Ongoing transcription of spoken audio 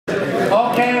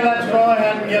Okay, let's go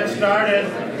ahead and get started.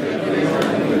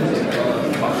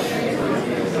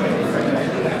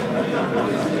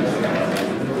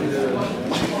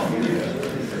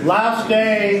 Last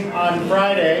day on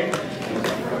Friday,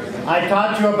 I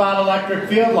taught you about electric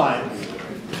field lines.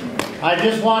 I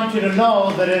just want you to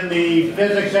know that in the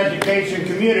physics education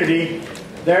community,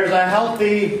 there's a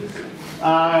healthy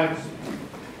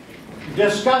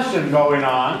discussion going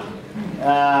on,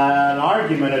 an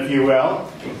argument, if you will,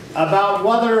 about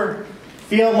whether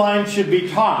field lines should be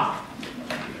taught.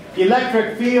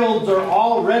 Electric fields are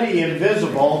already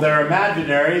invisible, they're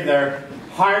imaginary, they're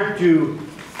hard to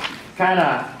kind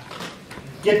of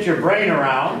get your brain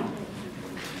around.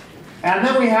 And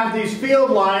then we have these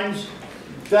field lines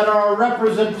that are a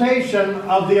representation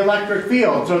of the electric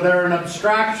field. So they're an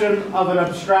abstraction of an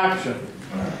abstraction.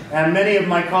 And many of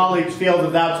my colleagues feel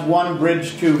that that's one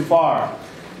bridge too far.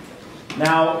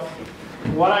 Now,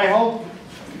 what I hope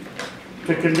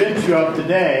to convince you of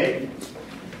today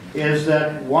is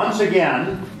that once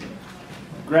again,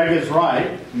 Greg is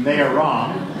right and they are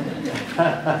wrong.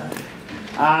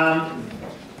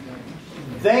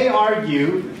 They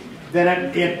argue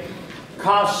that it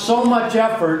costs so much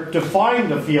effort to find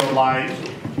the field lines.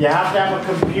 You have to have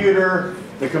a computer.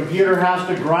 The computer has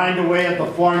to grind away at the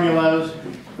formulas.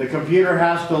 The computer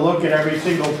has to look at every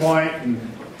single point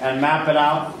and map it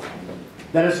out.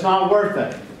 That it's not worth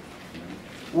it.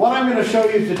 What I'm going to show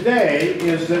you today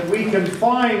is that we can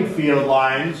find field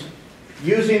lines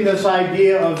using this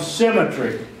idea of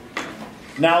symmetry.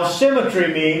 Now,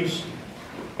 symmetry means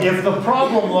if the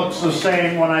problem looks the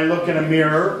same when I look in a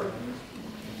mirror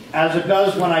as it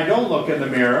does when I don't look in the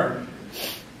mirror,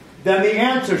 then the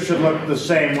answer should look the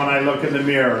same when I look in the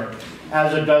mirror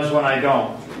as it does when I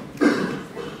don't.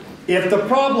 If the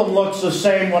problem looks the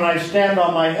same when I stand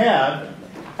on my head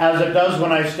as it does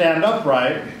when I stand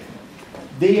upright,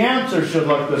 the answer should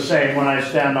look the same when I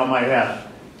stand on my head.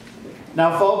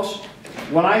 Now folks,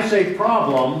 when I say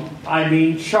problem, I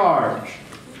mean charge.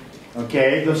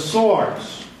 Okay, the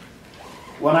source.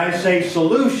 When I say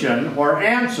solution or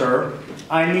answer,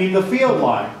 I mean the field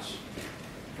lines.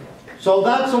 So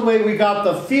that's the way we got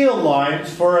the field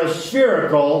lines for a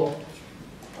spherical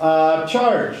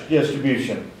charge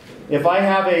distribution. If I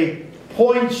have a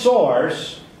point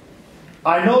source,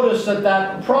 I notice that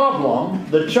that problem,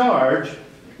 the charge,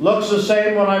 looks the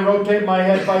same when I rotate my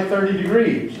head by 30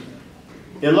 degrees.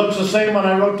 It looks the same when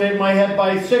I rotate my head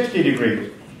by 60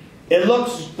 degrees. It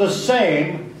looks the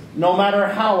same no matter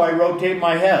how I rotate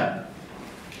my head.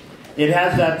 It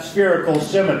has that spherical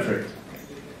symmetry.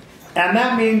 And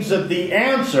that means that the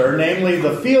answer, namely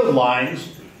the field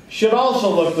lines, should also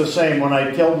look the same when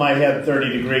I tilt my head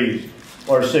 30 degrees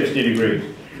or 60 degrees.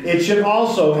 It should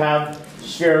also have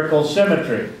spherical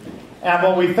symmetry. And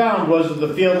what we found was that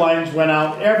the field lines went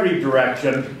out every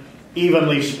direction,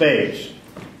 evenly spaced.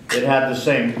 It had the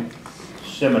same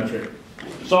symmetry.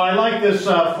 So I like this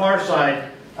far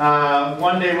side.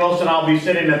 One day, Wilson, I'll be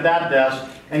sitting at that desk,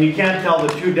 and you can't tell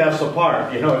the two desks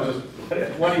apart. You know, it's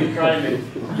just, what are you trying to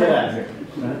get at here?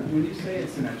 When you say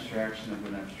it's an abstraction of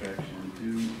an abstraction,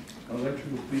 do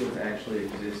electrical fields actually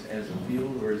exist as a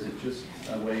field, or is it just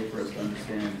a way for us to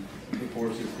understand the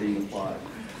forces being applied?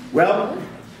 Well,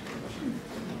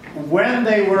 when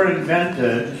they were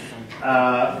invented,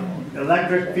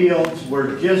 electric fields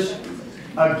were just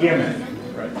a gimmick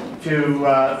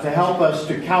to help us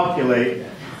to calculate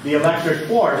the electric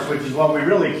force, which is what we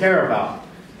really care about.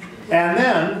 And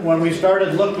then, when we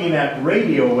started looking at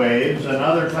radio waves and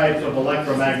other types of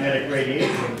electromagnetic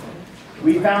radiation,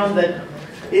 we found that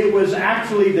it was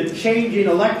actually the changing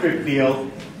electric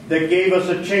field that gave us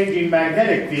a changing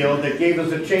magnetic field, that gave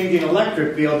us a changing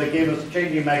electric field, that gave us a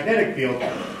changing magnetic field.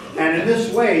 And in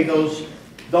this way,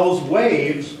 those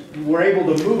waves were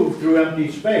able to move through empty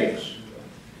space.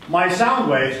 My sound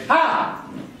waves,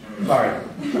 sorry.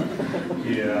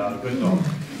 Yeah, good though.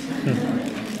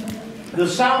 The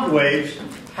sound waves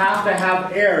have to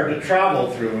have air to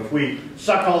travel through. If we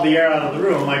suck all the air out of the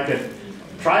room, I could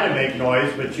try to make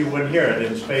noise, but you wouldn't hear it.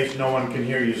 In space, no one can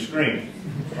hear you scream.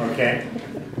 Okay?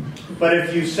 But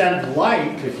if you send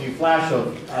light, if you flash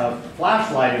a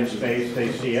flashlight in space,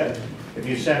 they see it. If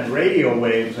you send radio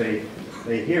waves, they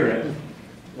hear it,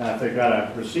 if they've got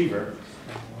a receiver.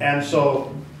 And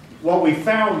so what we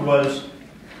found was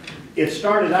it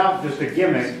started out just a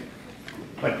gimmick,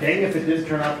 but dang if it did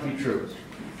turn out to be true.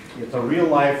 It's a real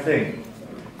life thing.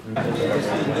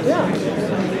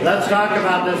 Let's talk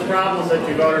about this problem that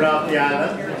you voted off the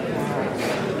island.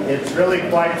 It's really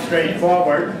quite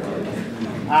straightforward.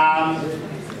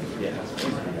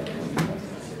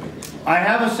 I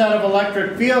have a set of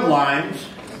electric field lines,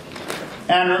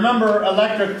 And remember,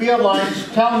 electric field lines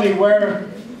tell me where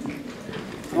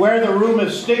the room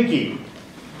is stinky,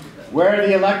 where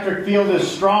the electric field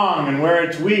is strong and where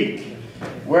it's weak.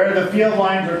 Where the field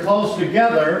lines are close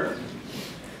together,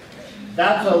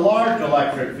 that's a large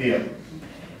electric field.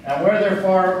 And where they're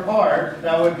far apart,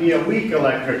 that would be a weak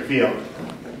electric field.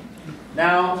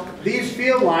 Now, these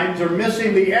field lines are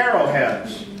missing the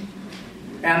arrowheads.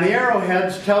 And the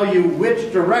arrowheads tell you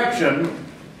which direction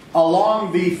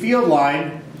along the field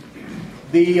line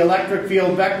the electric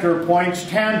field vector points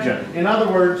tangent. In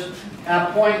other words,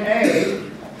 at point A,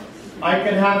 I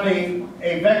can have a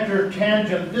vector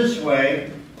tangent this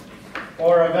way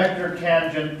or a vector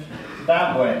tangent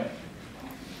that way.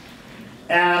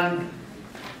 And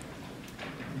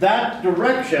that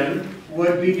direction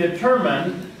would be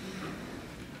determined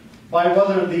by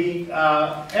whether the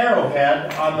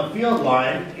arrowhead on the field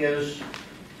line is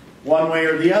one way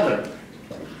or the other.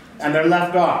 And they're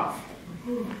left off.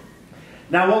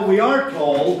 Now what we are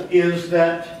told is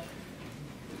that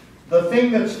the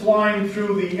thing that's flying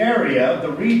through the area,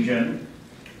 the region,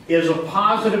 is a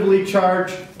positively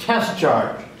charged test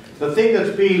charge. The thing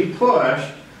that's being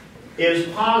pushed is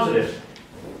positive.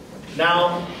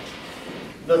 Now,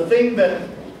 the thing that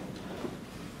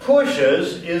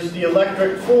pushes is the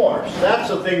electric force. That's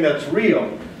the thing that's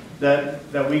real,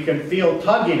 that we can feel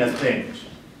tugging at things.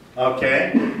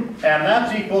 Okay? And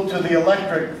that's equal to the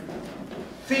electric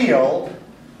field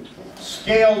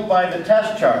scaled by the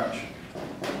test charge.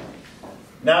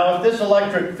 Now, if this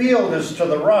electric field is to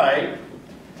the right,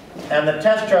 and the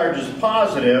test charge is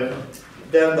positive,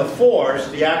 then the force,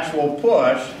 the actual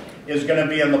push, is going to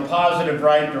be in the positive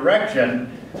right direction,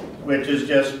 which is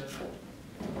just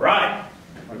right.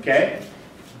 Okay?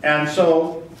 And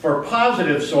so, for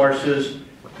positive sources,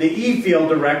 the E field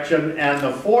direction and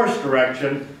the force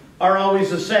direction are always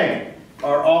the same.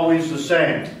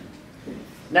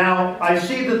 Now, I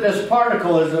see that this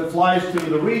particle, as it flies through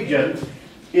the region,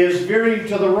 is veering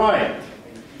to the right.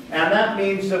 And that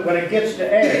means that when it gets to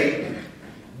A,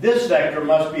 this vector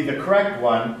must be the correct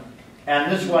one,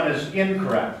 and this one is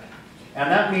incorrect.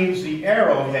 And that means the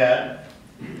arrowhead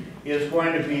is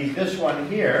going to be this one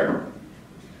here,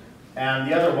 and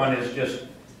the other one is just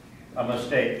a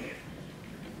mistake.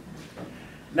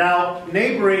 Now,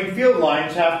 neighboring field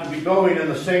lines have to be going in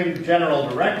the same general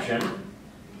direction.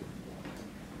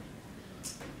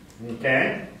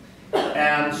 Okay?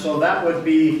 And so that would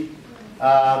be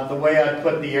the way I'd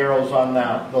put the arrows on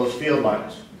those field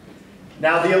lines.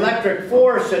 Now, the electric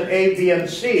force at A, B, and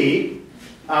C,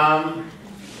 I've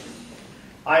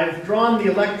drawn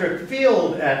the electric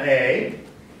field at A.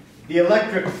 The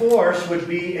electric force would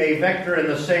be a vector in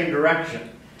the same direction.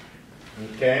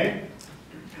 Okay?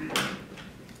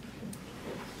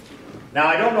 Now,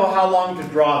 I don't know how long to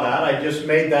draw that. I just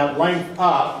made that length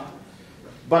up.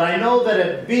 But I know that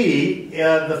at B,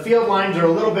 the field lines are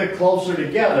a little bit closer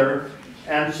together,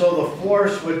 and so the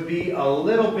force would be a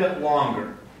little bit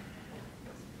longer.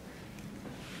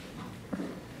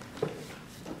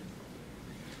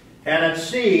 And at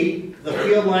C, the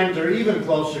field lines are even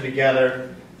closer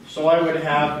together, so I would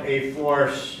have a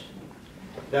force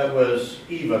that was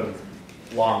even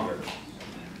longer.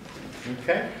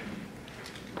 Okay?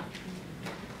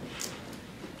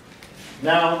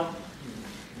 Now,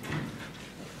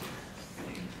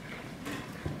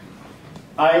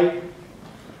 I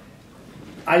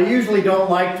usually don't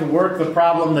like to work the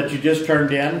problem that you just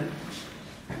turned in,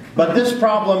 but this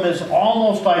problem is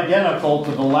almost identical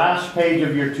to the last page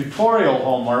of your tutorial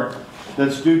homework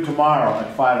that's due tomorrow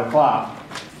at 5 o'clock.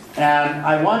 And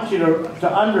I want you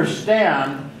to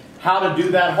understand how to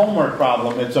do that homework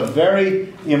problem. It's a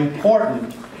very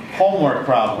important homework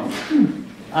problem.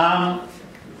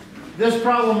 This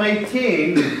problem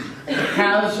 18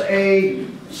 has a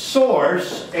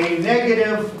source, a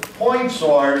negative point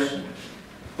source,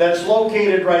 that's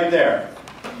located right there.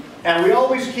 And we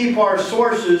always keep our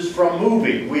sources from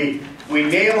moving. We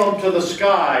nail them to the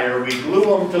sky or we glue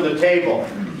them to the table.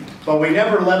 But we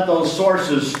never let those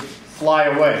sources fly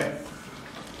away.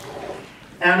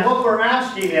 And what we're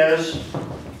asking is,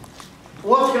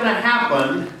 what's going to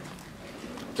happen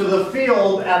to the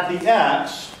field at the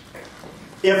X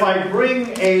if I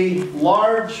bring a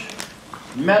large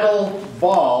metal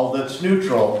ball that's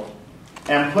neutral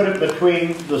and put it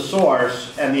between the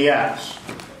source and the X?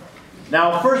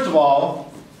 Now, first of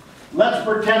all, let's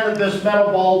pretend that this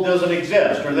metal ball doesn't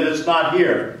exist, or that it's not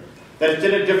here, that it's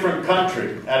in a different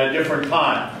country at a different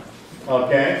time.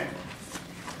 Okay?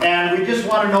 And we just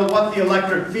want to know what the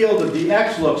electric field of the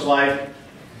X looks like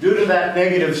due to that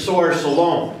negative source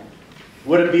alone.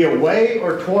 Would it be away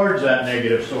or towards that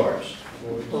negative source?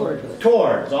 Towards.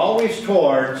 Towards. Always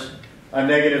towards. a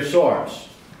negative source.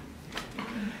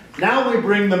 Now we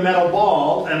bring the metal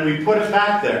ball and we put it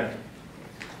back there.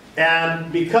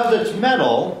 And because it's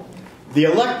metal, the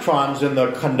electrons in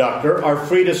the conductor are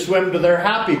free to swim to their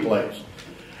happy place.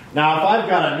 Now if I've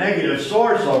got a negative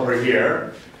source over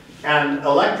here, and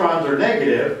electrons are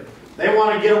negative, they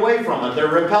want to get away from it. They're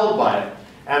repelled by it.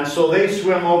 And so they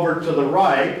swim over to the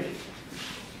right,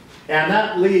 and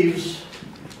that leaves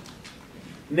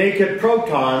naked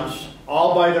protons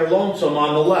all by their lonesome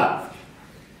on the left.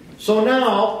 So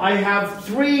now I have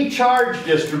three charge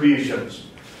distributions.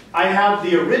 I have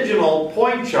the original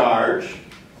point charge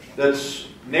that's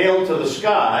nailed to the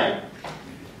sky,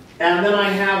 and then I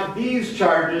have these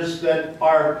charges that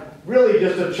are really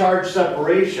just a charge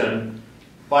separation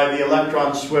by the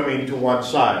electrons swimming to one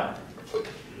side.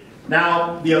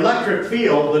 Now, the electric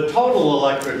field, the total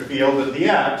electric field at the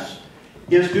X,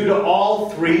 is due to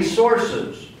all three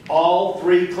sources, all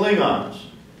three Klingons.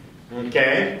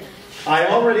 Okay? I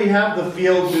already have the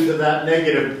field due to that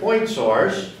negative point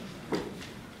source.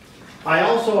 I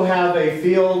also have a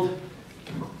field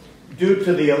due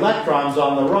to the electrons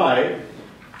on the right,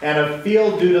 and a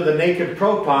field due to the naked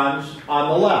protons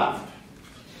on the left.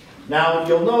 Now,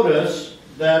 you'll notice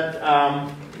that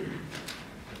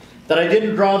I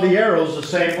didn't draw the arrows the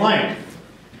same length.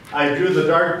 I drew the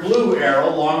dark blue arrow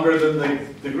longer than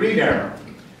the green arrow.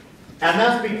 And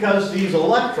that's because these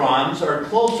electrons are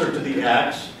closer to the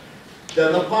X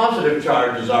than the positive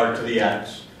charges are to the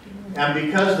X. And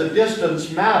because the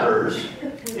distance matters,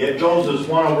 it goes as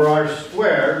 1 over r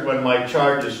squared when my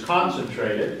charge is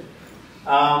concentrated.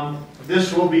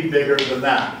 This will be bigger than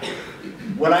that.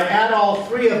 When I add all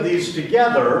three of these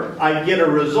together, I get a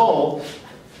result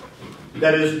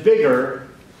that is bigger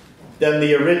than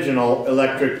the original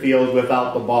electric field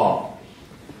without the ball.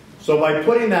 So by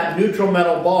putting that neutral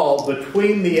metal ball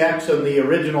between the X and the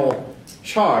original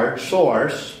charge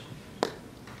source,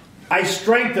 I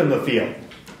strengthen the field.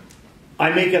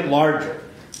 I make it larger.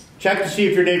 Check to see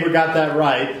if your neighbor got that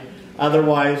right.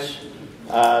 Otherwise,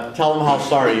 tell them how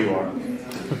sorry you are.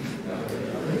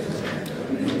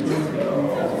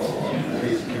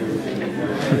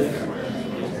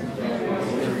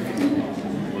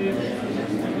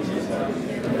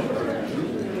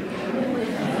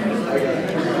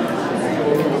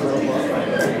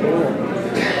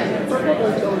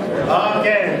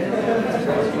 Okay.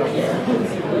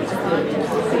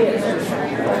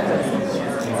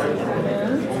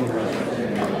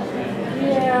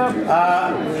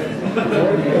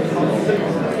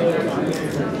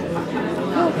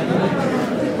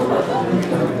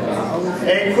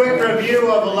 A quick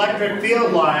review of electric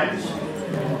field lines.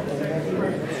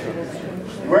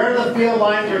 Where the field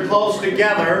lines are close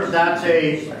together, that's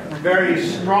a very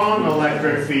strong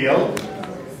electric field.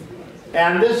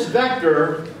 And this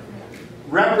vector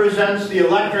represents the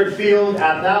electric field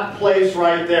at that place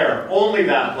right there, only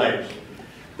that place.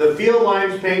 The field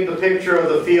lines paint the picture of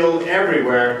the field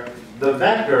everywhere. The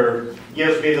vector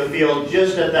gives me the field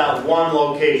just at that one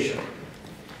location.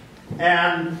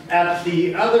 And at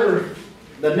the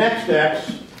next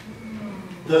X,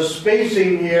 the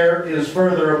spacing here is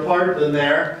further apart than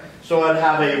there, so I'd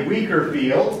have a weaker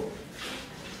field.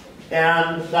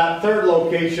 And that third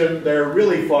location, they're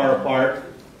really far apart,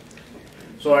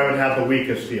 so I would have the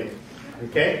weakest field.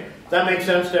 Okay? Does that make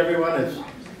sense to everyone? Is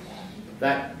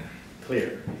that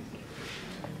clear?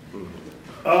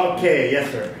 Okay,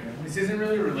 yes sir. This isn't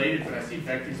really related, but I see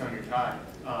vectors on your tie.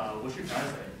 What's your tie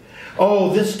say?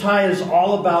 Oh, this tie is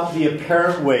all about the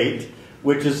apparent weight,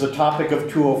 which is the topic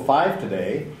of 205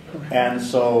 today. And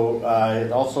so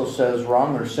it also says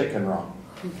wrong or sick and wrong.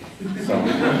 So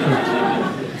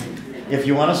if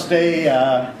you want to stay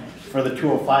for the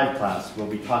 205 class, we'll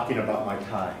be talking about my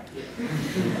tie.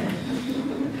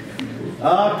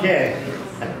 Okay.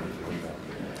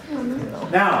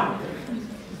 Now,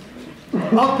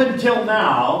 up until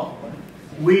now,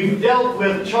 we've dealt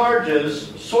with charges,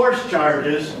 source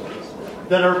charges,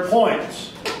 that are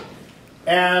points.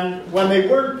 And when they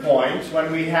weren't points,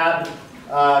 when we had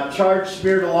charge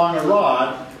smeared along a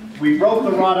rod, we broke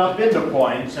the rod up into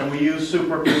points and we used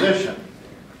superposition.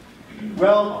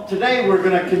 Well, today we're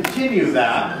going to continue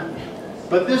that,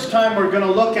 but this time we're going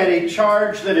to look at a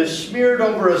charge that is smeared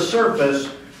over a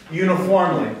surface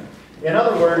uniformly. In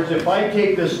other words, if I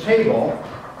take this table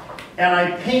and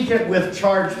I paint it with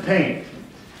charged paint,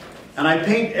 and I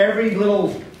paint every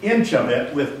little inch of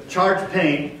it with charged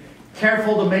paint,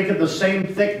 careful to make it the same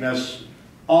thickness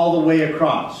all the way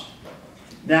across.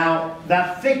 Now,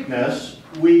 that thickness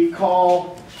we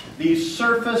call the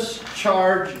surface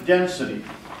charge density.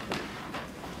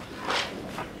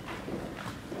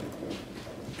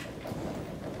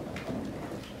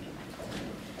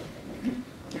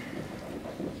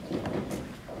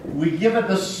 we give it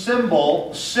the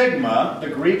symbol sigma, the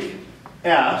Greek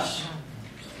S,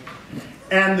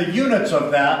 and the units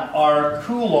of that are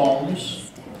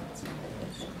coulombs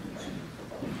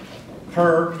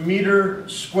per meter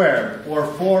squared, or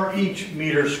for each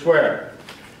meter squared.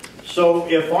 So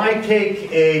if I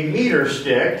take a meter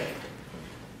stick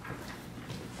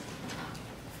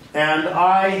and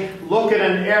I look at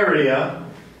an area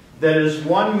that is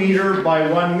 1 meter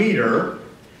by 1 meter,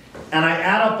 and I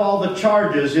add up all the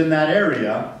charges in that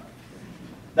area,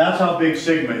 that's how big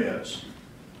sigma is.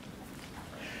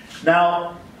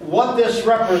 Now, what this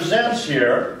represents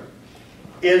here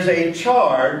is a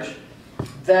charge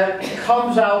that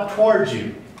comes out towards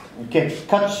you. Okay,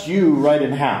 cuts you right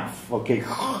in half. Okay,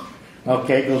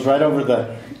 okay, goes right over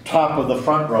the top of the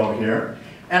front row here,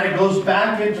 and it goes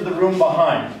back into the room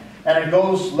behind, and it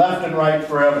goes left and right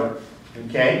forever.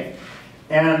 Okay,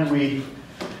 and we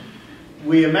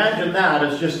imagine that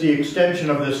as just the extension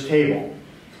of this table.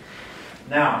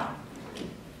 Now,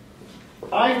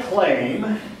 I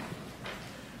claim,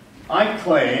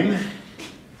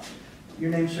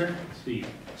 your name, sir? Steve.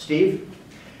 Steve?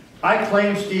 I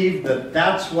claim, Steve, that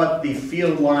that's what the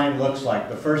field line looks like,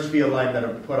 the first field line that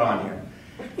I put on here.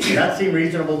 Does that seem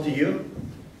reasonable to you?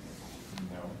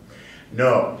 No.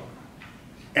 No.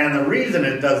 And the reason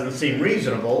it doesn't seem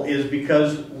reasonable is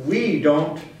because we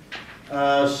don't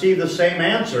see the same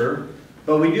answer,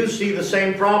 but we do see the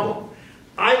same problem.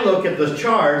 I look at the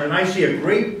charge and I see a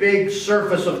great big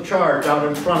surface of charge out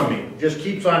in front of me. It just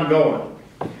keeps on going.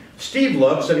 Steve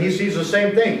looks and he sees the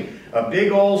same thing. A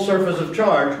big old surface of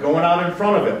charge going out in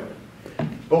front of him.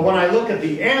 But when I look at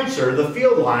the answer, the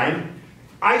field line,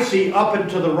 I see up and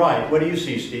to the right. What do you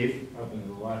see, Steve? Up and to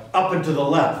the left. Up and to the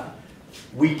left.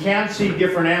 We can't see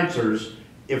different answers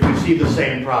if we see the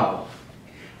same problem.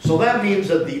 So that means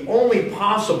that the only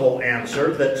possible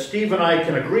answer that Steve and I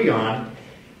can agree on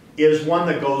is one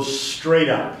that goes straight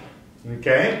up.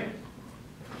 Okay?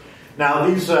 Now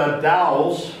these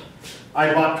dowels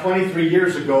I bought 23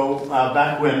 years ago,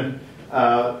 back when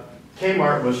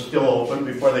Kmart was still open,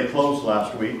 before they closed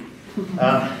last week.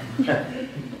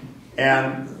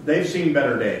 And they've seen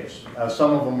better days.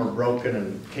 Some of them are broken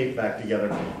and taped back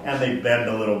together, and they bend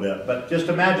a little bit. But just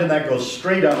imagine that goes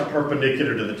straight up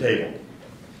perpendicular to the table.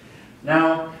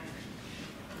 Now,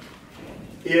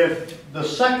 if the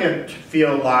second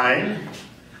field line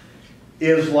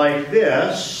is like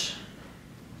this,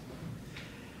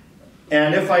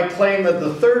 and if I claim that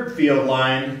the third field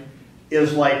line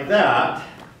is like that,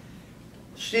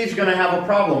 Steve's going to have a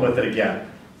problem with it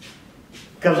again.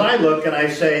 Because I look and I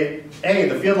say, hey,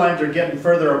 the field lines are getting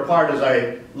further apart as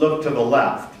I look to the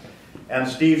left. And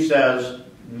Steve says,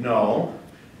 no,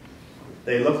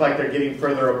 they look like they're getting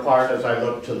further apart as I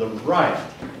look to the right.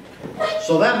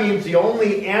 So that means the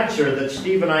only answer that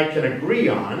Steve and I can agree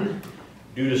on,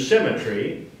 due to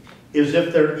symmetry, is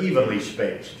if they're evenly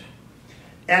spaced.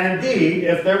 And indeed,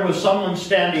 if there was someone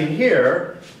standing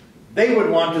here, they would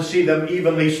want to see them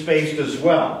evenly spaced as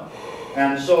well.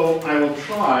 And so I will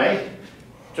try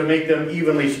to make them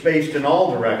evenly spaced in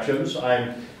all directions.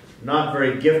 I'm not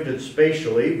very gifted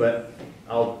spatially, but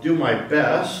I'll do my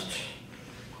best.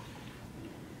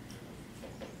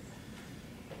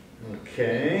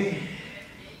 Okay.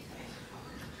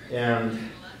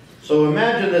 And so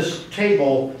imagine this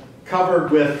table covered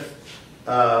with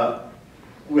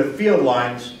field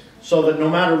lines so that no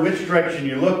matter which direction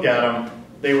you looked at them,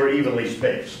 they were evenly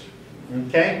spaced.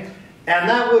 Okay? And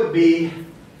that would be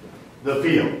the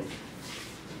field.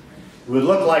 It would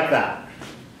look like that.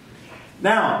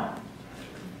 Now,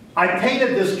 I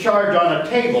painted this charge on a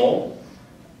table,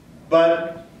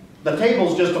 but the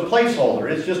table's just a placeholder.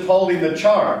 It's just holding the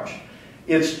charge.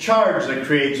 It's charge that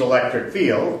creates electric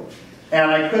field, and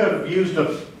I could have used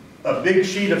a big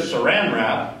sheet of saran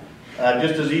wrap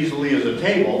just as easily as a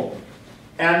table.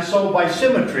 And so by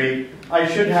symmetry, I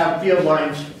should have field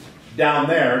lines down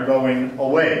there going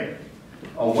away.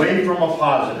 Away from a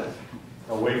positive.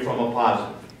 Away from a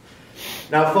positive.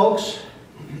 Now folks,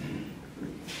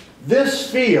 this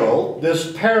field,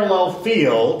 this parallel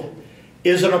field,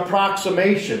 is an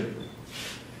approximation.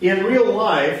 In real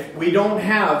life, we don't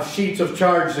have sheets of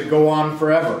charge that go on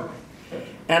forever.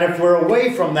 And if we're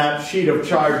away from that sheet of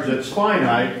charge that's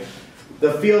finite,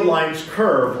 the field lines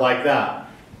curve like that.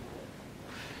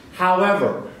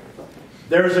 However,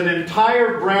 there's an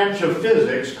entire branch of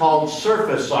physics called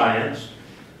surface science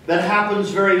that happens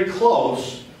very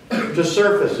close to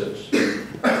surfaces.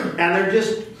 And there are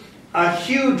just a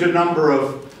huge number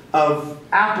of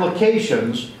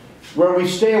applications where we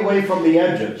stay away from the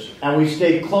edges and we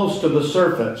stay close to the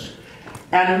surface.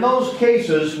 And in those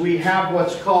cases, we have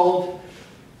what's called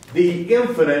the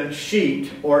infinite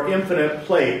sheet or infinite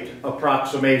plate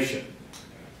approximation.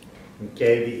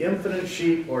 Okay, the infinite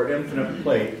sheet or infinite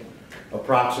plate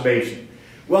approximation.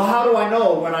 Well, how do I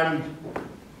know when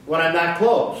I'm that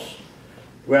close?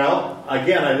 Well,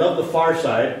 again, I love the far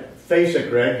side. Face it,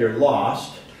 Greg, you're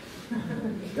lost.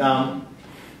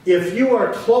 If you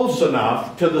are close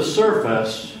enough to the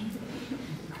surface,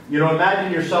 you know,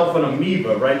 imagine yourself an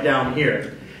amoeba right down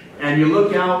here. And you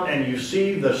look out and you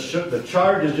see the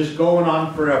charge is just going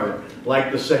on forever,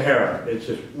 like the Sahara. It's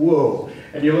just, whoa.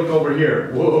 And you look over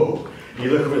here, whoa. You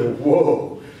look over there,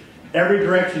 whoa. Every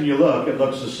direction you look, it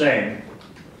looks the same.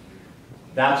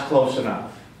 That's close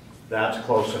enough. That's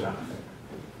close enough.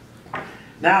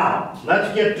 Now,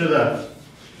 let's get to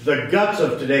the guts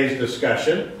of today's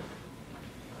discussion.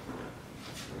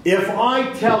 If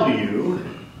I tell you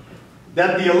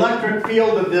that the electric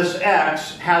field of this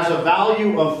X has a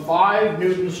value of 5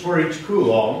 newtons for each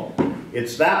coulomb,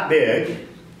 it's that big,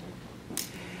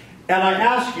 and I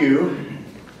ask you,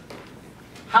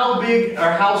 how big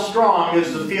or how strong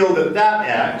is the field at that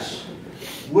X,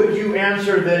 would you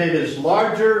answer that it is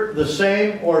larger, the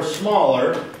same, or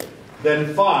smaller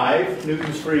than 5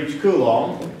 newtons for each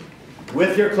coulomb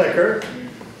with your clicker?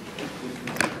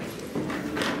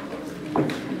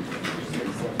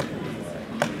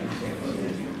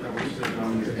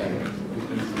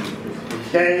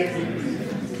 Okay.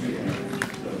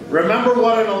 Remember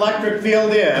what an electric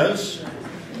field is.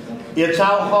 It's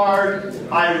how hard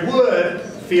I would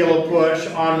feel a push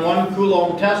on 1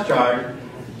 coulomb test charge.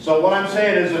 So what I'm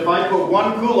saying is if I put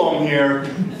 1 coulomb here,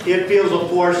 it feels a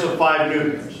force of 5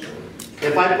 newtons.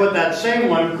 If I put that same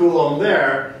 1 coulomb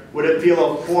there, would it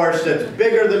feel a force that's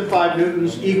bigger than 5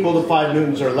 newtons, equal to 5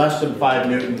 newtons, or less than 5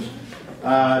 newtons?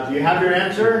 Do you have your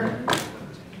answer?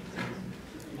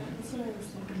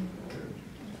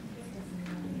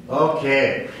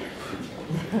 Okay.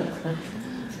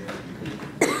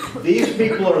 These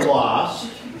people are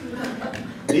lost.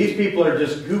 These people are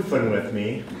just goofing with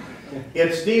me.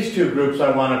 It's these two groups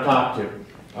I want to talk to.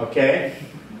 Okay?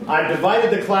 I've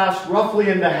divided the class roughly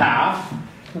into half.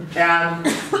 And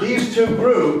these two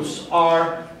groups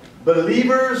are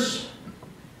believers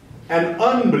and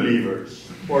unbelievers,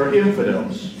 or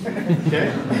infidels.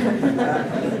 Okay?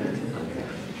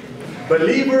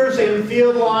 Believers in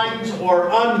field lines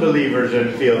or unbelievers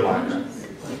in field lines.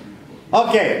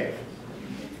 Okay.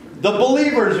 The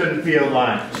believers in field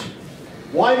lines.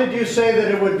 Why did you say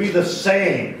that it would be the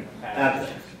same?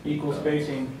 Equal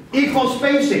spacing. Equal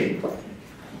spacing.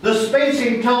 The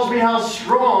spacing tells me how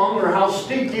strong or how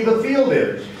stinky the field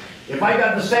is. If I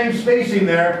got the same spacing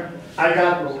there, I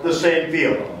got the same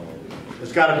field.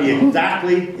 It's got to be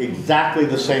exactly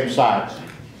the same size.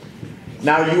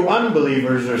 Now you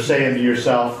unbelievers are saying to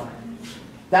yourself,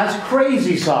 that's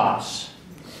crazy sauce.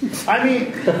 I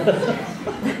mean,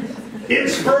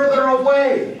 it's further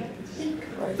away.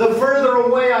 The further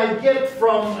away I get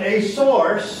from a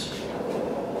source,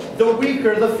 the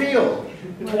weaker the field.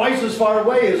 Twice as far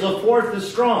away as a fourth as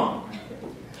strong.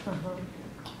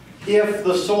 If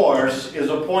the source is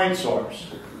a point source.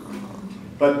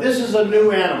 But this is a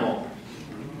new animal.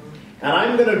 And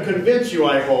I'm going to convince you,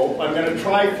 I hope, I'm going to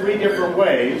try 3 different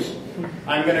ways.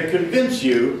 I'm going to convince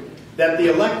you that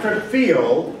the electric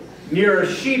field near a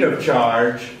sheet of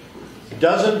charge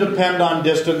doesn't depend on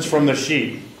distance from the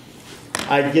sheet.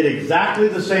 I get exactly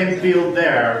the same field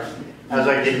there as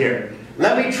I get here.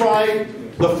 Let me try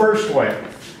the first way.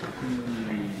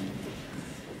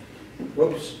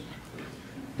 Whoops.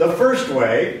 The first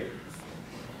way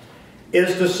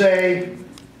is to say,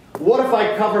 what if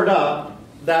I covered up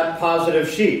that positive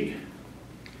sheet?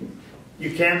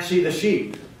 You can't see the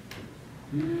sheet.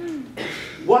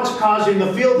 What's causing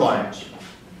the field lines?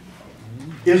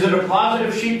 Is it a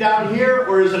positive sheet down here,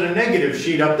 or is it a negative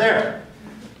sheet up there?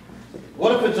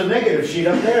 What if it's a negative sheet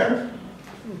up there?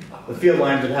 The field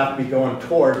lines would have to be going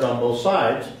towards on both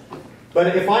sides.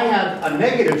 But if I had a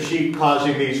negative sheet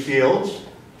causing these fields,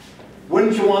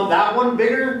 wouldn't you want that one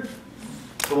bigger?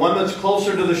 The one that's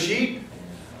closer to the sheet?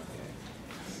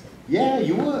 Yeah,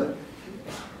 you would.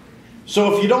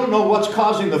 So if you don't know what's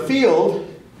causing the field,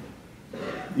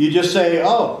 you just say,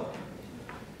 oh,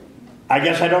 I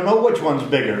guess I don't know which one's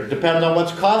bigger. Depends on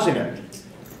what's causing it.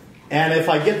 And if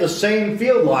I get the same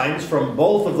field lines from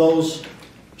both of those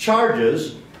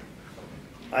charges,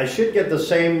 I should get the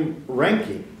same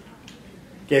ranking.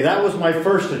 Okay, that was my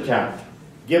first attempt.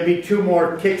 Give me 2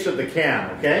 more kicks at the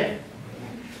can, okay?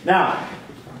 Now,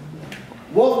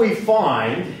 what we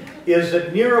find is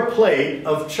that near a plate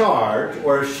of charge,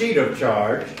 or a sheet of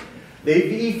charge, the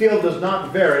E field does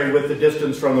not vary with the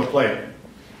distance from the plate.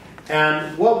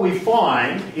 And what we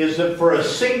find is that for a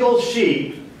single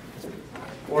sheet,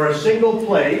 or a single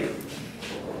plate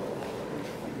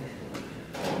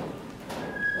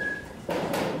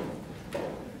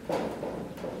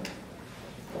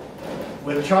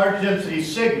with charge density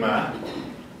sigma,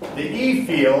 the E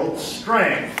field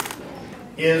strength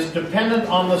is dependent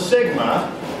on the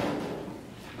sigma,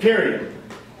 period.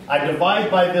 I divide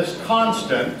by this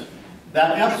constant.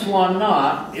 That epsilon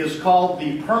naught is called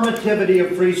the permittivity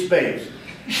of free space.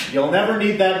 You'll never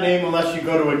need that name unless you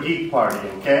go to a geek party,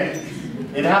 okay?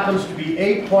 It happens to be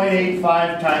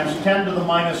 8.85 times 10 to the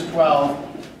minus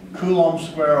 12 Coulomb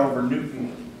square over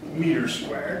Newton meter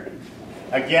squared.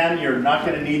 Again, you're not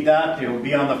going to need that. It'll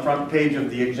be on the front page of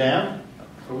the exam.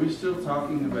 Are we still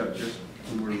talking about just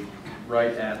when we're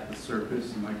right at the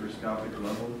surface, microscopic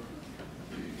level?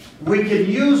 We can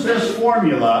use this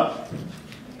formula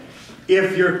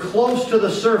if you're close to the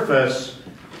surface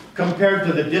compared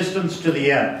to the distance to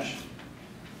the edge.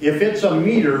 If it's a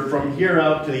meter from here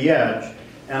out to the edge,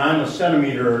 and I'm a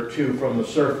centimeter or two from the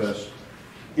surface,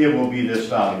 it will be this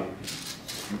value.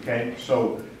 Okay,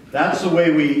 so that's the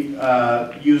way we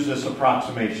use this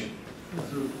approximation.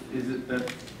 So is it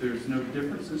that there's no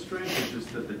difference in strength, or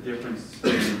just that the difference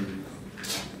in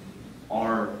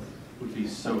R would be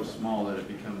so small that it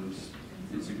becomes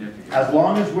insignificant? As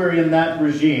long as we're in that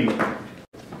regime.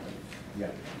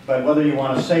 Yeah. But whether you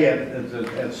want to say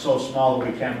it's so small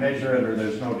that we can't measure it or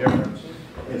there's no difference,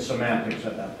 it's semantics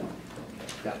at that point.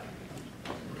 Yeah.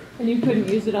 And you couldn't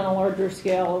use it on a larger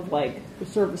scale of like the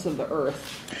surface of the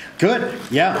Earth. Good.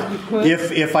 Yeah. You could?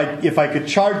 If I could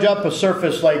charge up a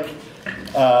surface like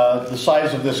the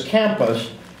size of this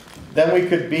campus, then we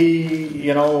could be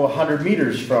 100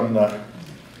 meters from the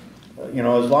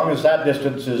as long as that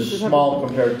distance is small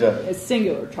compared to a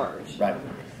singular charge. Right.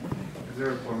 Is there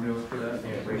a formula for that?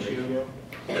 Yeah, ratio?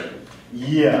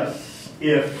 Yes.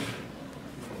 If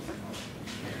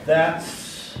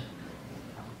that's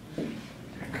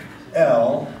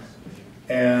L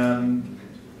and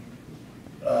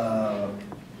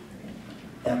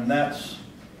that's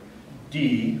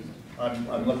D,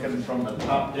 I'm looking from the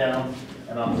top down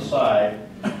and on the side,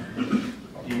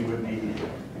 D would be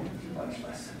much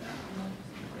less.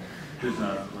 There's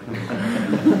not like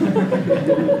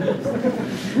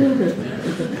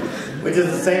Which is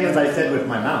the same as I said with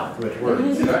my mouth, with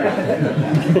words.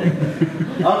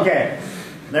 Okay,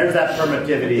 there's that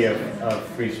permittivity of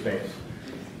free space.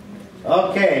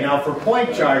 Okay, now for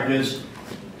point charges,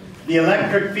 the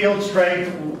electric field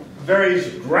strength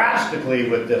varies drastically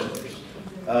with distance.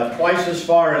 Twice as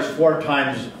far as 4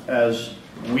 times as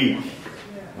weak.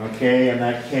 Okay, and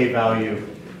that K value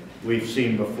we've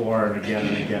seen before and again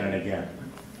and again and again.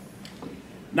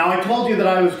 Now I told you that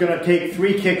I was going to take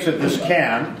 3 kicks at this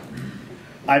can.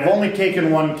 I've only taken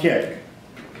 1 kick.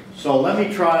 So let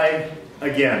me try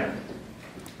again.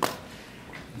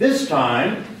 This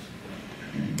time,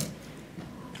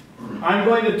 I'm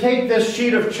going to take this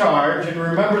sheet of charge, and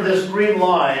remember this green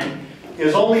line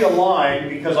is only a line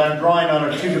because I'm drawing on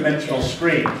a 2-dimensional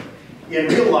screen. In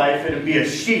real life, it would be a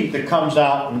sheet that comes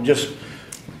out and just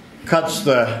cuts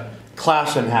the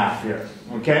class in half here,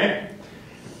 okay?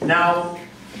 Now,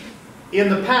 in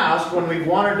the past, when we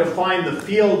wanted to find the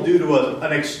field due to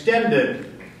an extended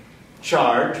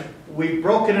charge, we've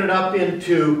broken it up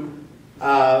into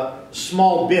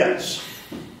small bits.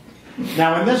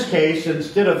 Now, in this case,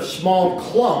 instead of small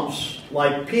clumps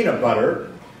like peanut butter,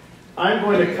 I'm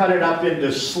going to cut it up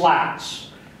into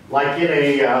slats, like in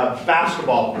a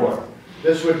basketball court.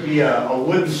 This would be a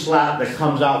wooden slat that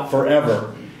comes out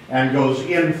forever and goes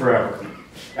in forever.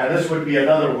 And this would be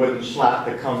another wooden slat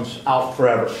that comes out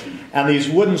forever. And these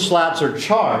wooden slats are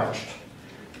charged.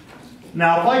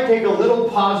 Now, if I take a little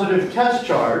positive test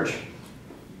charge,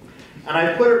 and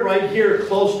I put it right here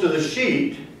close to the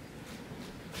sheet,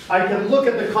 I can look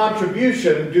at the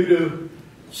contribution due to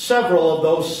several of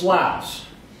those slats.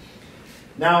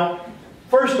 Now,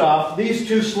 first off, these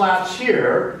 2 slats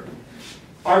here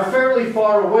are fairly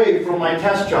far away from my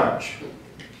test charge.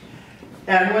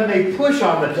 And when they push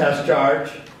on the test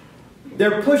charge,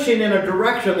 they're pushing in a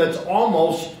direction that's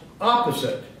almost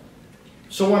opposite.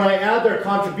 So when I add their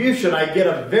contribution, I get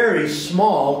a very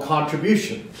small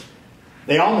contribution.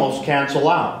 They almost cancel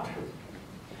out.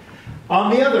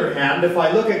 On the other hand, if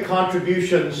I look at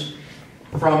contributions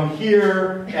from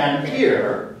here and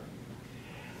here,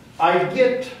 I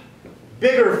get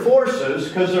bigger forces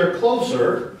because they're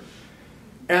closer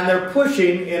and they're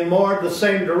pushing in more the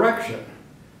same direction.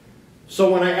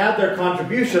 So when I add their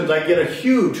contributions, I get a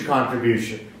huge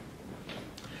contribution.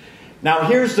 Now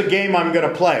here's the game I'm going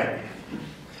to play.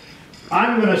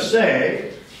 I'm going to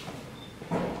say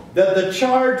that the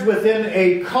charge within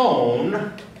a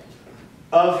cone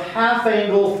of half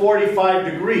angle 45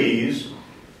 degrees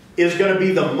is going to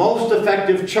be the most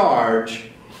effective charge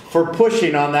for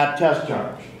pushing on that test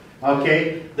charge.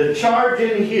 Okay, the charge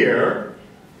in here,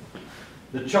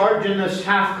 the charge in this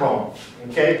half cone,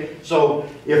 okay, so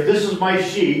if this is my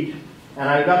sheet and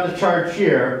I've got the charge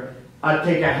here, I'd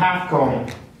take a half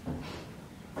cone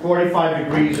 45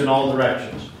 degrees in all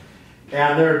directions.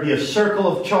 And there would be a circle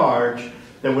of charge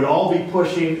that would all be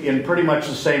pushing in pretty much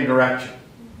the same direction.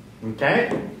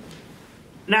 Okay?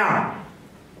 Now,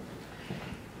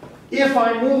 if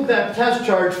I move that test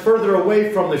charge further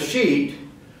away from the sheet,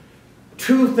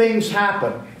 two things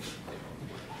happen.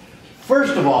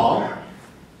 First of all,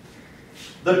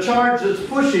 the charge that's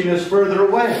pushing is further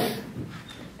away.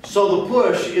 So the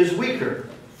push is weaker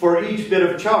for each bit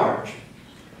of charge.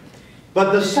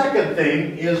 But the second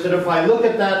thing is that if I look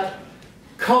at that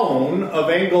cone of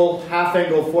half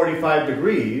angle 45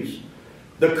 degrees,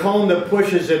 the cone that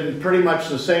pushes in pretty much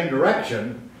the same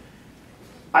direction,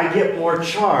 I get more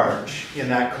charge in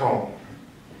that cone.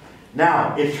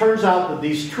 Now, it turns out that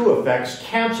these two effects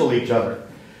cancel each other.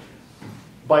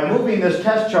 By moving this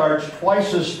test charge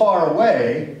twice as far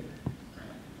away,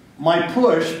 my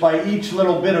push by each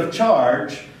little bit of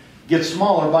charge gets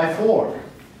smaller by 4.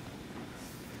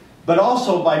 But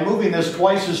also, by moving this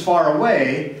twice as far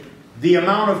away, the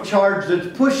amount of charge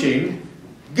that's pushing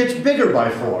gets bigger by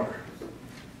 4.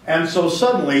 And so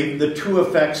suddenly, the two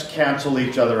effects cancel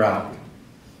each other out.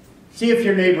 See if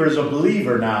your neighbor is a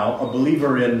believer now, a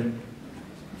believer in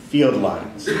field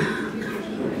lines.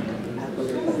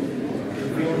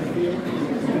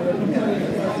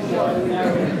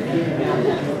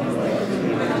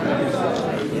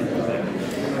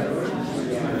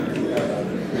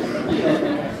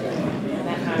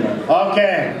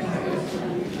 Okay.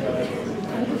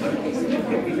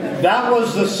 That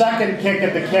was the second kick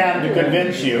at the can to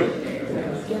convince you.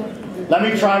 Let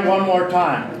me try one more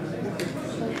time.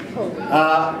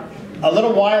 A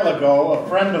little while ago, a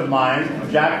friend of mine,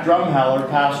 Jack Drumheller,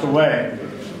 passed away.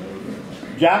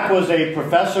 Jack was a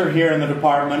professor here in the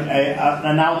department,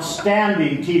 an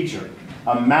outstanding teacher,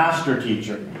 a master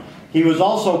teacher. He was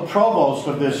also provost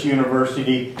of this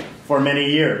university for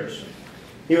many years.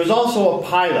 He was also a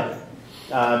pilot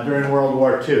during World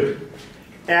War II.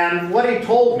 And what he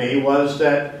told me was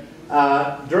that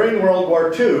during World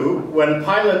War II, when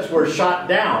pilots were shot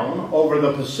down over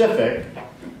the Pacific,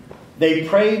 they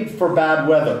prayed for bad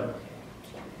weather.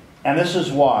 And this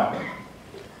is why.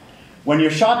 When you're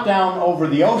shot down over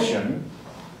the ocean,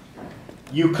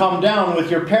 you come down with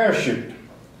your parachute.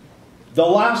 The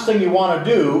last thing you want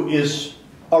to do is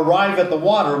arrive at the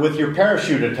water with your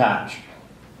parachute attached.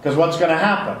 Because what's going to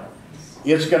happen?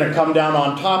 It's going to come down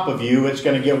on top of you, it's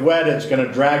going to get wet, it's going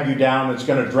to drag you down, it's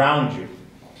going to drown you.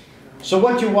 So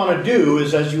what you want to do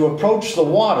is, as you approach the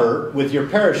water with your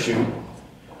parachute,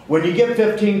 when you get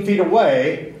 15 feet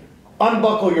away,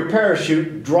 unbuckle your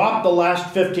parachute, drop the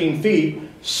last 15 feet,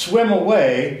 swim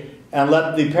away, and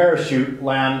let the parachute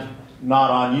land not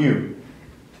on you.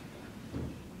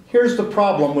 Here's the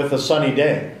problem with a sunny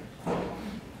day.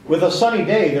 With a sunny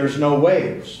day, there's no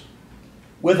waves.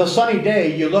 With a sunny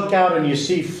day, you look out and you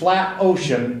see flat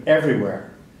ocean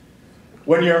everywhere.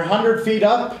 When you're 100 feet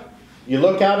up, you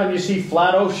look out and you see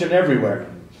flat ocean everywhere,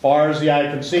 as far as the eye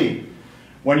can see.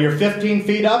 When you're 15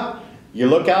 feet up, you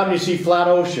look out and you see flat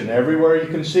ocean everywhere you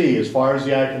can see, as far as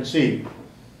the eye can see.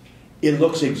 It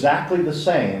looks exactly the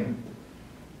same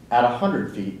at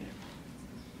 100 feet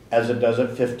as it does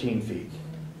at 15 feet.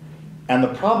 And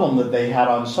the problem that they had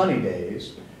on sunny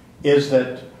days is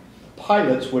that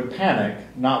pilots would panic,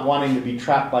 not wanting to be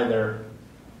trapped by their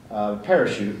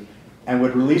parachute, and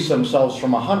would release themselves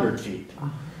from 100 feet,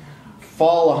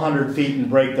 fall 100 feet and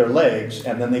break their legs,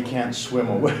 and then they can't swim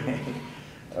away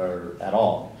or at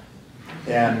all.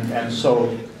 And so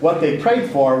what they prayed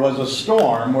for was a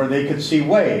storm where they could see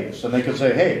waves, and they could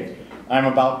say, hey, I'm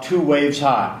about 2 waves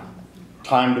high.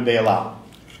 Time to bail out.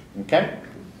 Okay?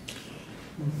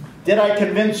 Did I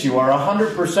convince you? Are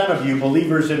 100% of you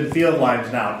believers in field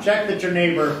lines now? Check that your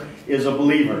neighbor is a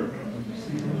believer.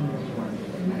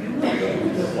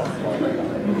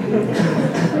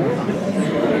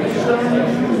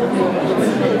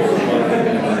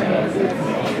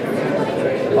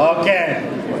 Okay.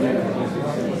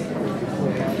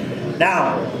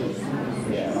 Now,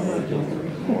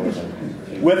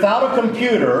 without a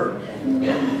computer,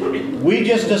 we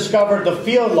just discovered the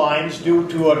field lines due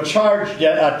to a charge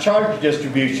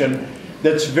distribution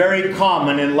that's very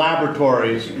common in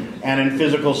laboratories and in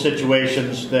physical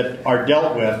situations that are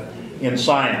dealt with in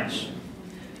science.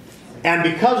 And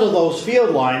because of those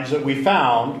field lines that we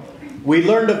found, we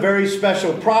learned a very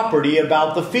special property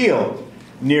about the field.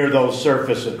 near those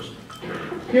surfaces.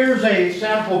 Here's a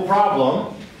sample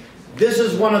problem. This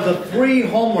is one of the 3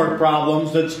 homework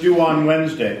problems that's due on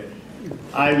Wednesday.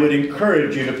 I would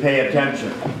encourage you to pay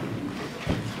attention.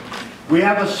 We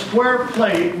have a square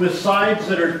plate with sides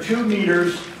that are 2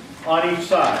 meters on each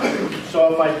side.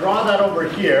 So if I draw that over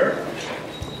here,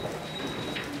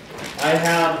 I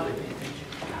have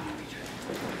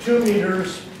 2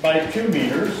 meters by 2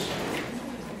 meters.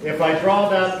 If I draw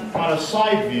that on a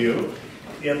side view,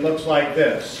 it looks like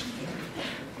this.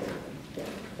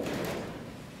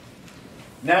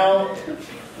 Now,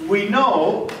 we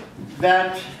know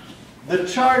that the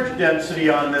charge density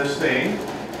on this thing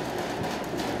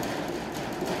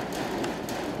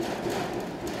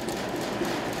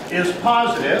is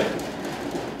positive,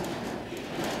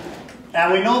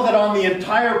 and we know that on the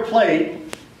entire plate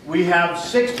we have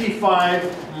 65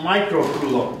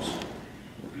 microcoulombs.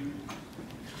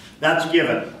 That's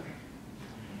given.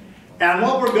 And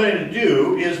what we're going to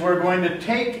do is we're going to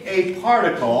take a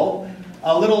particle,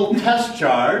 a little test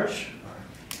charge,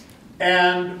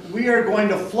 and we are going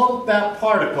to float that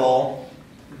particle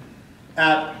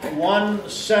at 1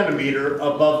 centimeter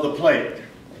above the plate.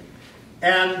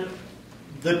 And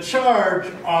the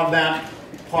charge on that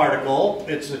particle,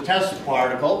 it's a test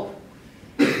particle,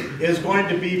 is going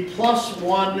to be plus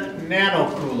 1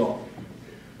 nanocoulomb,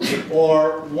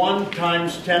 or 1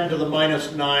 times 10 to the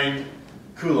minus 9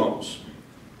 coulombs.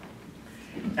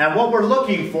 And what we're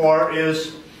looking for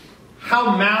is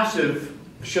how massive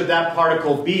should that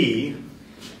particle be,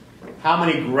 how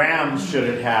many grams should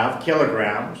it have,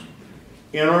 kilograms,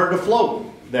 in order to float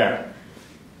there.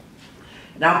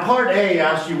 Now part A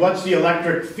asks you what's the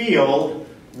electric field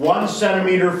 1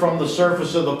 centimeter from the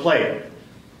surface of the plate.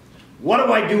 What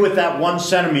do I do with that 1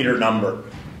 centimeter number?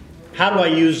 How do I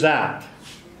use that?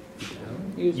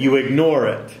 You ignore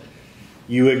it.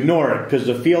 You ignore it because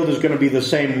the field is going to be the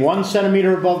same 1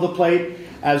 centimeter above the plate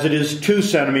as it is 2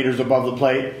 centimeters above the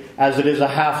plate, as it is a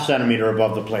 ½ centimeter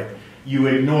above the plate. You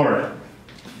ignore it.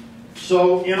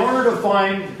 So in order to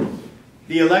find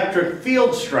the electric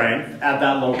field strength at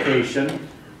that location,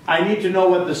 I need to know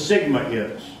what the sigma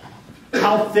is.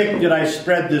 How thick did I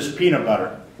spread this peanut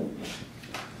butter?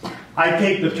 I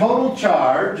take the total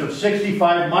charge of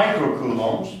 65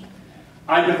 microcoulombs,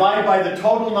 I divide by the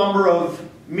total number of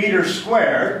meters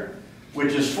squared,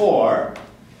 which is 4,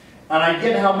 and I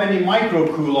get how many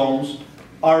microcoulombs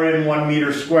are in 1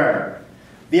 meter squared.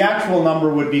 The actual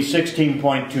number would be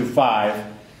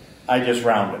 16.25. I just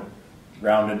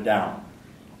rounded down.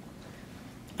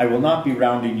 I will not be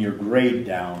rounding your grade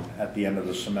down at the end of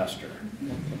the semester.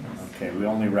 Okay, we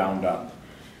only round up.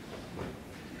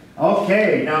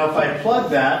 Okay, now if I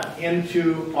plug that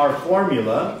into our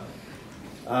formula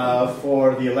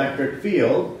for the electric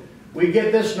field, we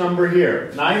get this number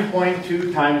here,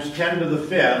 9.2 times 10 to the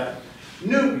 5th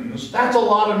newtons. That's a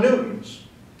lot of newtons.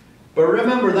 But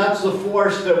remember, that's the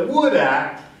force that would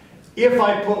act if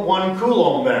I put 1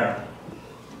 coulomb there.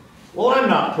 Well, I'm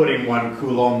not putting 1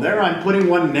 coulomb there, I'm putting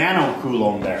 1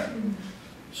 nanocoulomb there.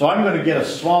 So I'm going to get a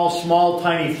small,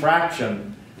 tiny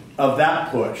fraction of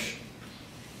that push.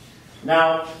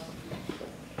 Now,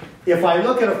 if I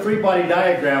look at a free body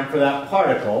diagram for that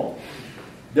particle,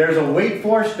 there's a weight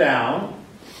force down,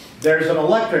 there's an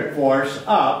electric force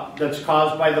up that's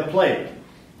caused by the plate.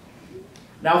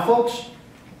 Now folks,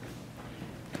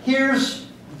 here's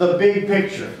the big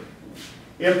picture.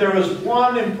 If there was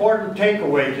one important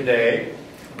takeaway today,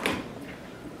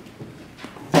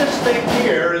 this thing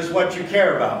here is what you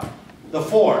care about. The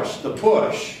force, the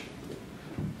push.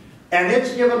 And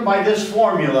it's given by this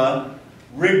formula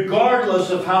regardless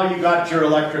of how you got your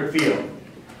electric field.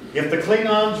 If the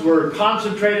Klingons were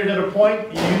concentrated at a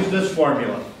point, you use this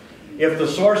formula. If the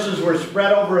sources were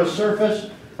spread over a surface,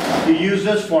 you use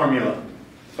this formula.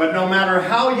 But no matter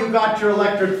how you got your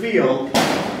electric field,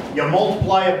 you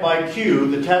multiply it by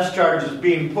Q, the test charge is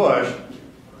being pushed,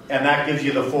 and that gives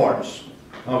you the force.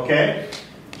 Okay?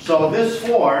 So this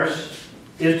force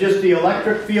is just the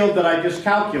electric field that I just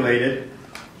calculated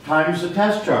times the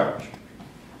test charge.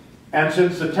 And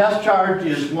since the test charge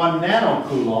is 1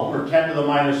 nanocoulomb, or 10 to the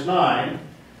minus 9,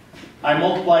 I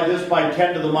multiply this by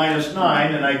 10 to the minus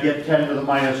 9, and I get 10 to the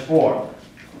minus 4.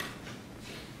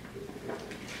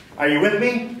 Are you with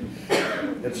me?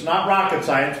 It's not rocket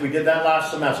science. We did that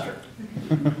last semester.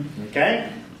 Okay?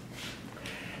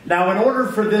 Now, in order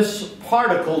for this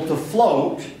particle to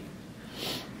float,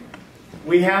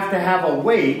 we have to have a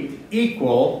weight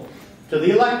equal to the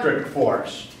electric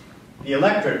force, the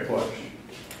electric push.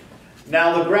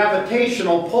 Now, the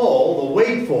gravitational pull, the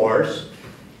weight force,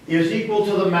 is equal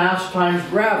to the mass times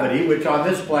gravity, which on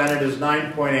this planet is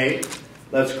 9.8,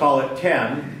 let's call it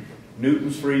 10,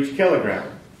 newtons for each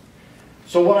kilogram.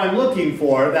 So what I'm looking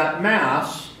for, that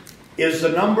mass, is the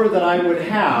number that I would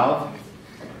have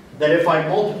that if I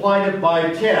multiplied it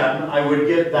by 10, I would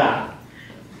get that.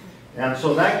 And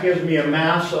so that gives me a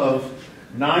mass of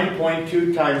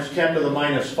 9.2 times 10 to the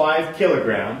minus 5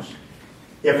 kilograms.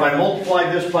 If I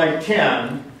multiply this by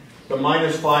 10, the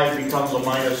minus 5 becomes a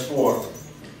minus 4.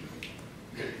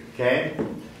 Okay?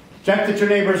 Check that your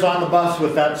neighbor's on the bus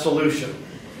with that solution.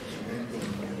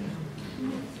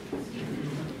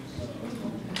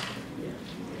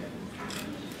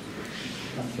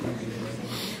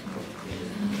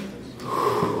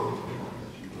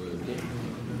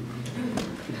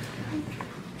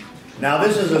 Now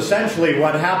this is essentially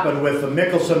what happened with the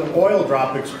Michelson oil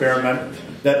drop experiment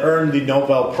that earned the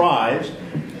Nobel Prize.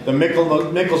 The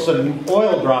Michelson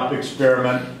oil drop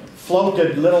experiment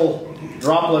floated little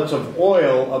droplets of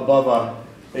oil above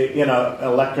in an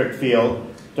electric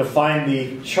field to find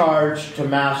the charge to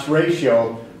mass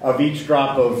ratio of each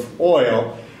drop of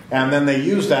oil, and then they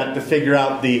used that to figure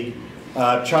out the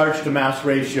charge to mass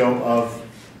ratio of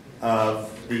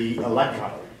the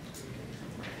electron.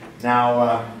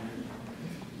 Now,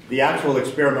 the actual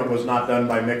experiment was not done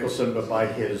by Michelson, but by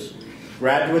his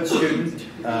graduate student,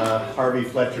 Harvey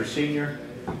Fletcher Sr.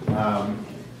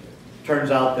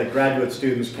 Turns out that graduate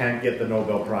students can't get the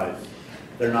Nobel Prize.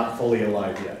 They're not fully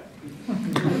alive yet.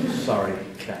 Sorry,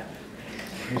 Cat.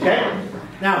 Okay?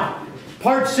 Now,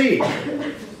 part C.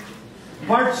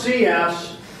 Part C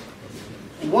asks,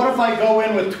 what if I go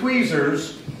in with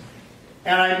tweezers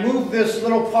and I move this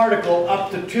little particle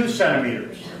up to 2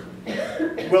 centimeters?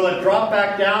 Will it drop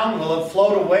back down? Will it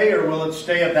float away? Or will it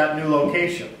stay at that new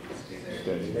location?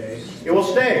 It will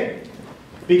stay.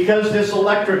 Because this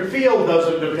electric field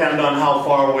doesn't depend on how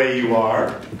far away you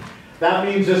are. That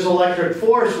means this electric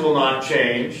force will not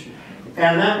change.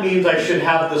 And that means I should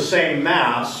have the same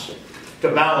mass to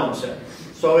balance it.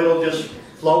 So it'll just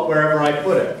float wherever I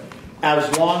put it,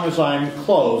 as long as I'm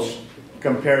close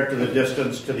compared to the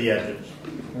distance to the edges.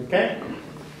 Okay?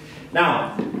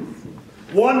 Now,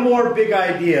 one more big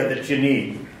idea that you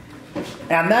need,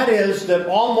 and that is that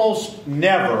almost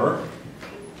never,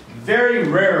 very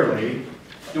rarely,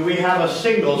 do we have a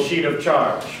single sheet of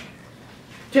charge.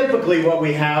 Typically what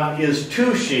we have is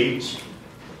 2 sheets,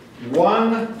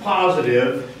 one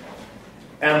positive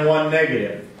and one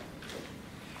negative.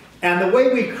 And the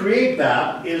way we create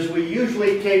that is we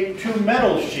usually take 2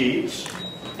 metal sheets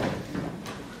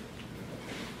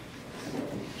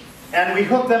and we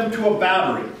hook them to a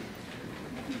battery.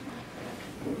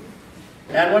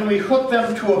 And when we hook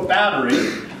them to a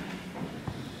battery,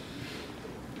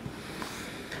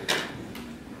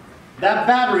 that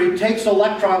battery takes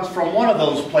electrons from one of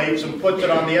those plates and puts it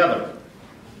on the other.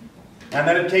 And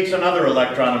then it takes another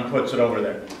electron and puts it over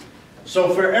there.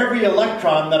 So for every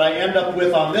electron that I end up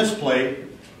with on this plate,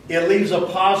 it leaves a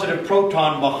positive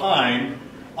proton behind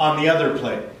on the other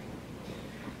plate.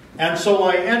 And so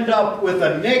I end up with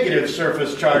a negative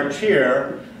surface charge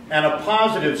here and a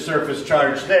positive surface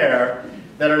charge there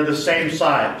that are the same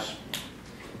size.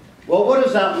 Well, what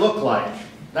does that look like?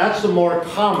 That's the more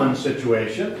common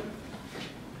situation.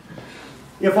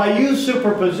 If I use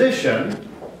superposition,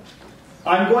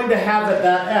 I'm going to have at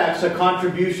that x a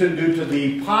contribution due to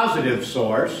the positive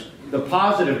source, the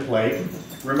positive plate.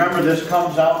 Remember, this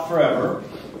comes out forever.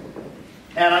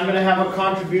 And I'm going to have a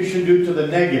contribution due to the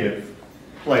negative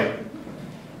plate.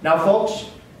 Now, folks,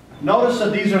 notice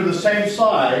that these are the same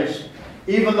size,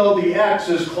 even though the x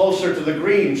is closer to the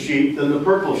green sheet than the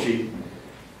purple sheet.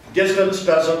 Distance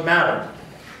doesn't matter.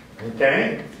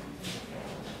 Okay?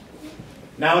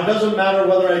 Now, it doesn't matter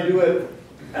whether I do it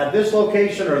at this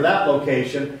location or that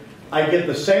location. I get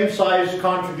the same size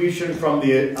contribution from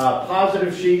the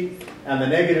positive sheet and the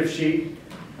negative sheet.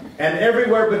 And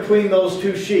everywhere between those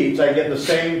 2 sheets, I get the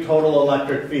same total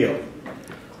electric field.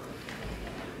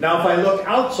 Now, if I look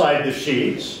outside the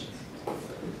sheets,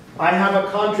 I have a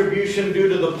contribution due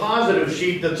to the positive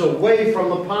sheet that's away from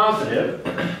the positive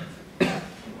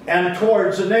and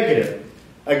towards the negative.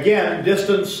 Again,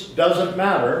 distance doesn't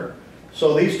matter,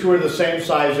 so these 2 are the same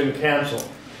size and cancel.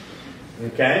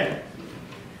 Okay?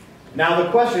 Now the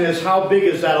question is, how big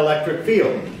is that electric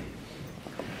field?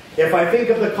 If I think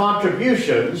of the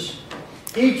contributions,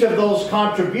 each of those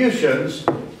contributions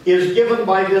is given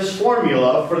by this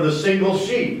formula for the single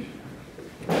sheet.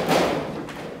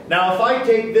 Now if I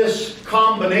take this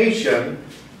combination,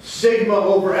 sigma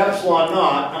over epsilon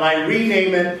naught, and I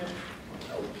rename it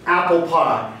apple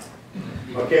pie.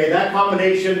 Okay, that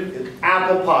combination is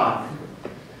apple pie.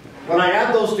 When I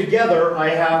add those together, I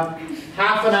have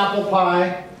half an apple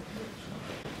pie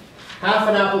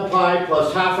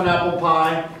plus half an apple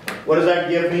pie. What does that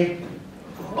give me?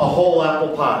 a whole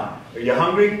apple pie. Are you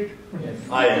hungry? Yes.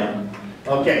 I am.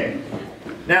 Okay.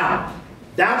 Now,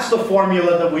 that's the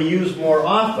formula that we use more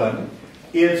often.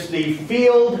 It's the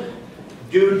field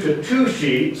due to two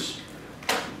sheets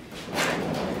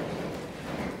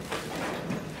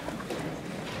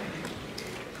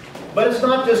but it's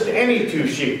not just any two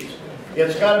sheets.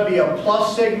 It's got to be a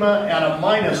plus sigma and a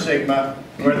minus sigma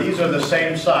where these are the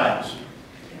same size.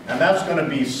 And that's going to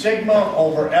be sigma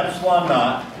over epsilon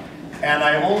naught. And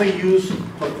I only use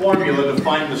the formula to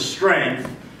find the strength.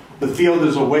 The field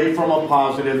is away from a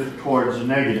positive towards a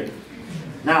negative.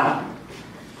 Now,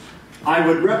 I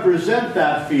would represent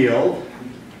that field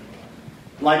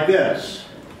like this.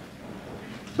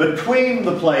 Between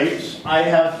the plates, I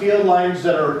have field lines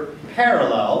that are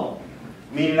parallel,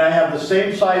 meaning I have the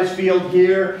same size field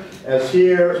here, as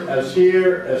here, as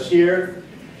here, as here.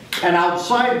 And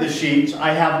outside the sheets,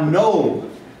 I have no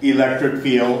electric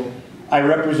field. I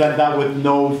represent that with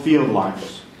no field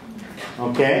lines.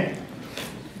 Okay?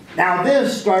 Now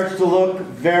this starts to look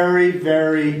very,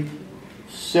 very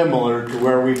similar to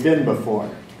where we've been before.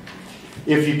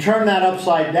 If you turn that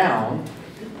upside down,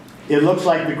 it looks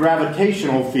like the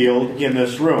gravitational field in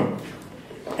this room.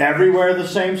 Everywhere the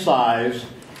same size,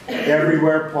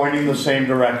 everywhere pointing the same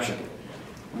direction.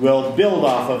 We'll build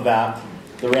off of that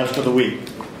the rest of the week.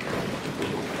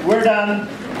 We're done.